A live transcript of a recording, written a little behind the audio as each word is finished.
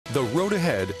The Road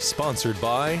Ahead, sponsored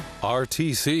by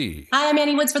RTC. Hi, I'm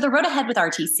Annie Woods for The Road Ahead with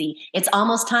RTC. It's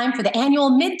almost time for the annual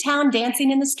MidTown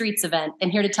Dancing in the Streets event.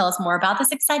 And here to tell us more about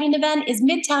this exciting event is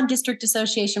MidTown District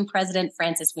Association President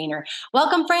Francis Weiner.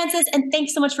 Welcome, Francis, and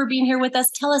thanks so much for being here with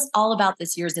us. Tell us all about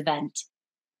this year's event.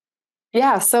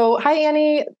 Yeah, so hi,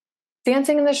 Annie.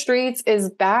 Dancing in the Streets is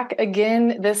back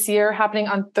again this year, happening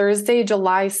on Thursday,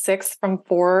 July 6th from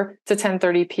 4 to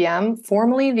 10:30 p.m.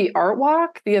 Formerly the Art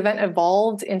Walk, the event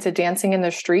evolved into Dancing in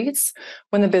the Streets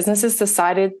when the businesses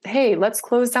decided, hey, let's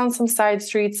close down some side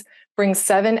streets, bring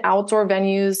 7 outdoor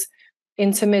venues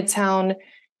into Midtown,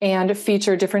 and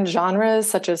feature different genres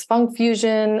such as funk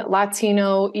fusion,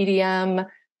 Latino, EDM,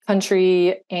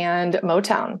 country, and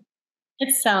Motown.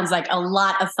 It sounds like a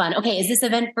lot of fun. Okay, is this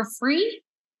event for free?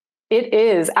 It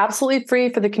is absolutely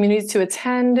free for the community to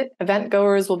attend. Event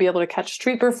goers will be able to catch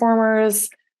street performers,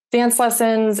 dance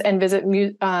lessons, and visit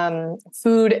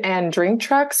food and drink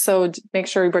trucks. So make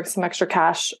sure you bring some extra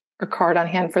cash or card on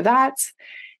hand for that.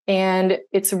 And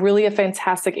it's really a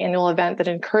fantastic annual event that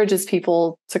encourages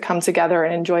people to come together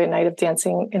and enjoy a night of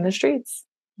dancing in the streets.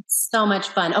 It's so much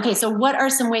fun. Okay, so what are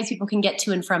some ways people can get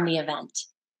to and from the event?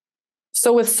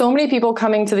 So with so many people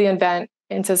coming to the event,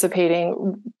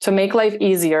 anticipating to make life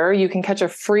easier, you can catch a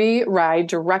free ride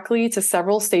directly to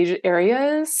several stage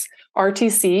areas.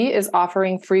 RTC is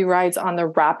offering free rides on the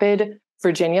Rapid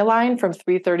Virginia line from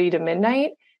 3:30 to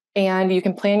midnight. And you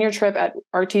can plan your trip at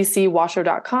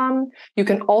rtcwashoe.com. You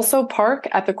can also park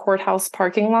at the courthouse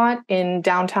parking lot in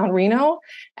downtown Reno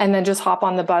and then just hop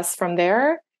on the bus from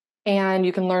there. And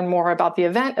you can learn more about the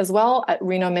event as well at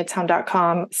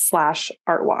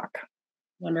renomidtown.com/artwalk.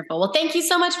 Wonderful. Well, thank you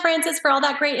so much, Francis, for all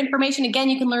that great information. Again,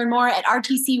 you can learn more at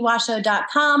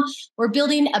rtcwashoe.com. We're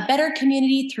building a better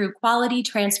community through quality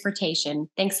transportation.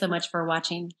 Thanks so much for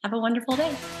watching. Have a wonderful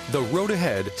day. The Road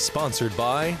Ahead, sponsored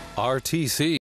by RTC.